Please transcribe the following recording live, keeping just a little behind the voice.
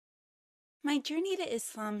My journey to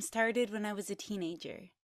Islam started when I was a teenager.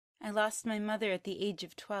 I lost my mother at the age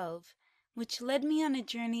of 12, which led me on a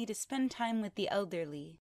journey to spend time with the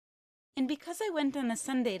elderly. And because I went on a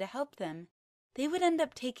Sunday to help them, they would end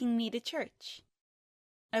up taking me to church.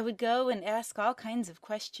 I would go and ask all kinds of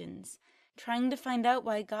questions, trying to find out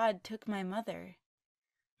why God took my mother.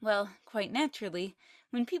 Well, quite naturally,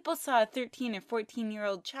 when people saw a 13 or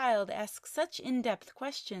 14-year-old child ask such in-depth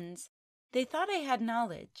questions, they thought I had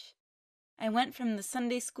knowledge. I went from the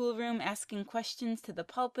Sunday school room asking questions to the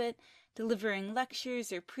pulpit, delivering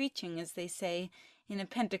lectures or preaching, as they say, in a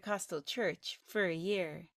Pentecostal church for a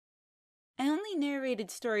year. I only narrated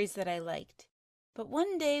stories that I liked, but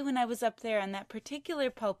one day when I was up there on that particular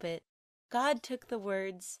pulpit, God took the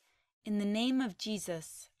words, "In the name of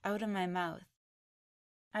Jesus," out of my mouth.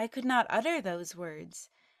 I could not utter those words.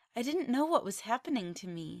 I didn't know what was happening to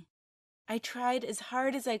me. I tried as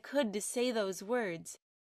hard as I could to say those words,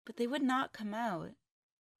 but they would not come out.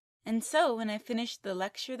 And so, when I finished the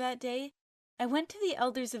lecture that day, I went to the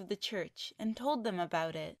elders of the church and told them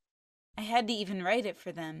about it. I had to even write it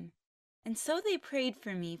for them. And so they prayed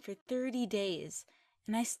for me for 30 days,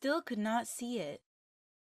 and I still could not see it.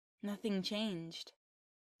 Nothing changed.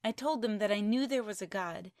 I told them that I knew there was a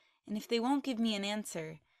God, and if they won't give me an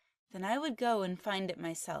answer, then I would go and find it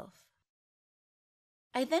myself.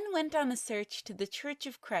 I then went on a search to the Church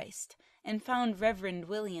of Christ and found Reverend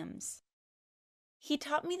Williams. He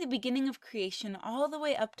taught me the beginning of creation all the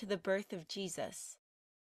way up to the birth of Jesus.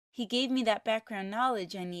 He gave me that background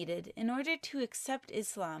knowledge I needed in order to accept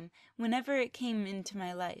Islam whenever it came into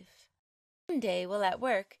my life. One day, while at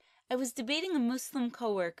work, I was debating a Muslim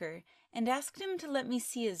coworker and asked him to let me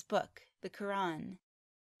see his book, the Quran.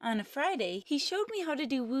 On a Friday, he showed me how to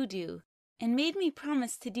do wudu and made me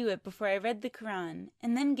promise to do it before I read the Quran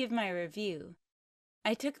and then give my review.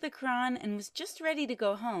 I took the Quran and was just ready to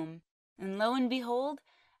go home, and lo and behold,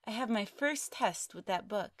 I have my first test with that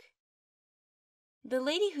book. The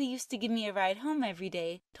lady who used to give me a ride home every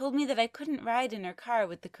day told me that I couldn't ride in her car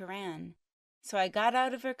with the Quran, so I got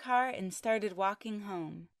out of her car and started walking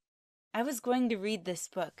home. I was going to read this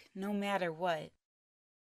book, no matter what.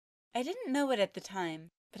 I didn't know it at the time,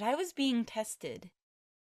 but I was being tested.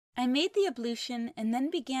 I made the ablution and then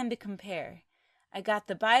began to compare. I got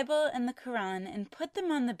the Bible and the Quran and put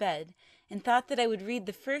them on the bed and thought that I would read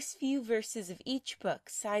the first few verses of each book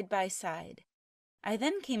side by side. I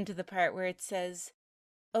then came to the part where it says,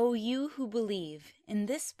 "O you who believe, in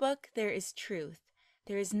this book there is truth.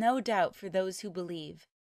 There is no doubt for those who believe."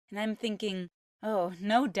 And I'm thinking, oh,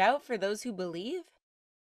 no doubt for those who believe?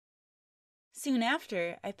 Soon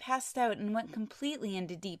after, I passed out and went completely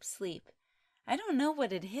into deep sleep. I don't know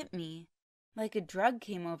what had hit me. Like a drug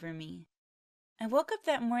came over me. I woke up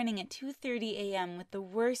that morning at 2:30 a.m. with the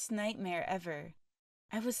worst nightmare ever.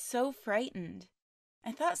 I was so frightened.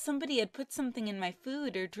 I thought somebody had put something in my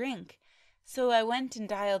food or drink, so I went and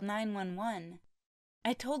dialed 911.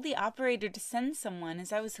 I told the operator to send someone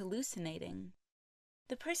as I was hallucinating.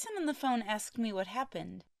 The person on the phone asked me what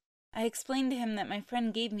happened. I explained to him that my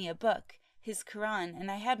friend gave me a book, his Quran, and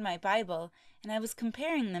I had my Bible, and I was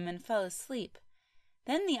comparing them and fell asleep.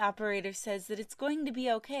 Then the operator says that it's going to be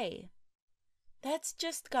okay. That's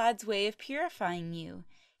just God's way of purifying you.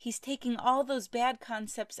 He's taking all those bad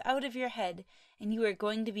concepts out of your head, and you are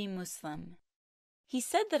going to be Muslim. He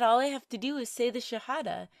said that all I have to do is say the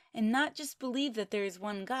Shahada, and not just believe that there is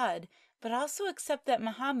one God, but also accept that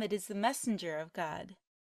Muhammad is the messenger of God.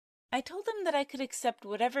 I told him that I could accept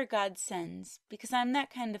whatever God sends, because I'm that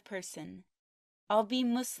kind of person. I'll be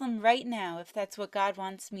Muslim right now if that's what God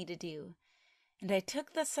wants me to do. And I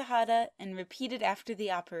took the Shahada and repeated after the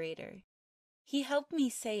operator. He helped me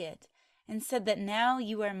say it, and said that now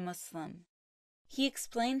you are Muslim. He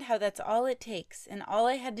explained how that's all it takes, and all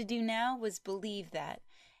I had to do now was believe that,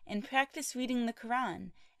 and practice reading the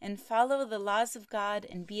Quran, and follow the laws of God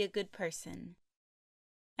and be a good person.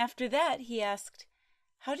 After that, he asked,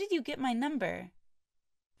 "How did you get my number?"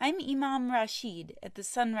 "I'm Imam Rashid at the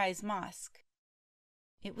Sunrise Mosque."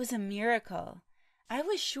 It was a miracle. I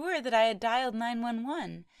was sure that I had dialed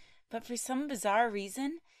 911, but for some bizarre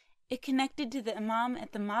reason, it connected to the Imam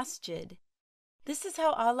at the masjid. This is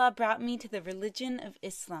how Allah brought me to the religion of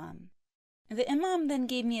Islam. The Imam then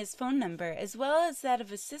gave me his phone number as well as that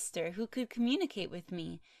of a sister who could communicate with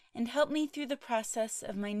me and help me through the process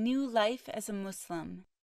of my new life as a Muslim.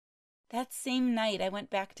 That same night I went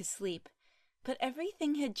back to sleep, but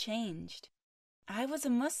everything had changed. I was a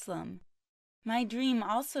Muslim. My dream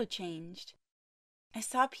also changed. I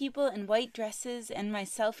saw people in white dresses and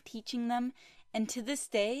myself teaching them, and to this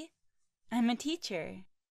day, I'm a teacher.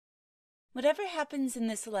 Whatever happens in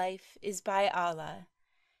this life is by Allah.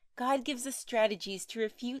 God gives us strategies to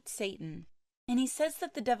refute Satan, and he says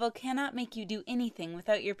that the devil cannot make you do anything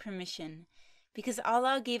without your permission, because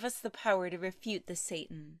Allah gave us the power to refute the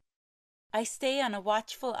Satan. I stay on a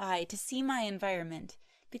watchful eye to see my environment,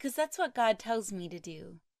 because that's what God tells me to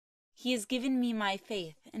do. He has given me my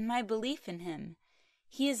faith and my belief in him.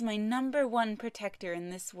 He is my #1 protector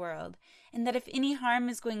in this world, and that if any harm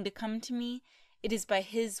is going to come to me, it is by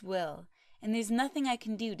his will, and there's nothing I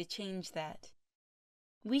can do to change that.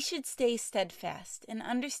 We should stay steadfast and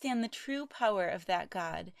understand the true power of that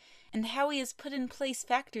God, and how he has put in place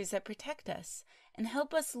factors that protect us and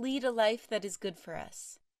help us lead a life that is good for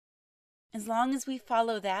us. As long as we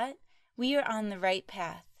follow that, we are on the right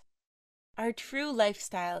path. Our true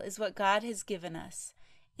lifestyle is what God has given us,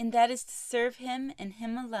 and that is to serve him and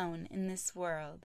him alone in this world.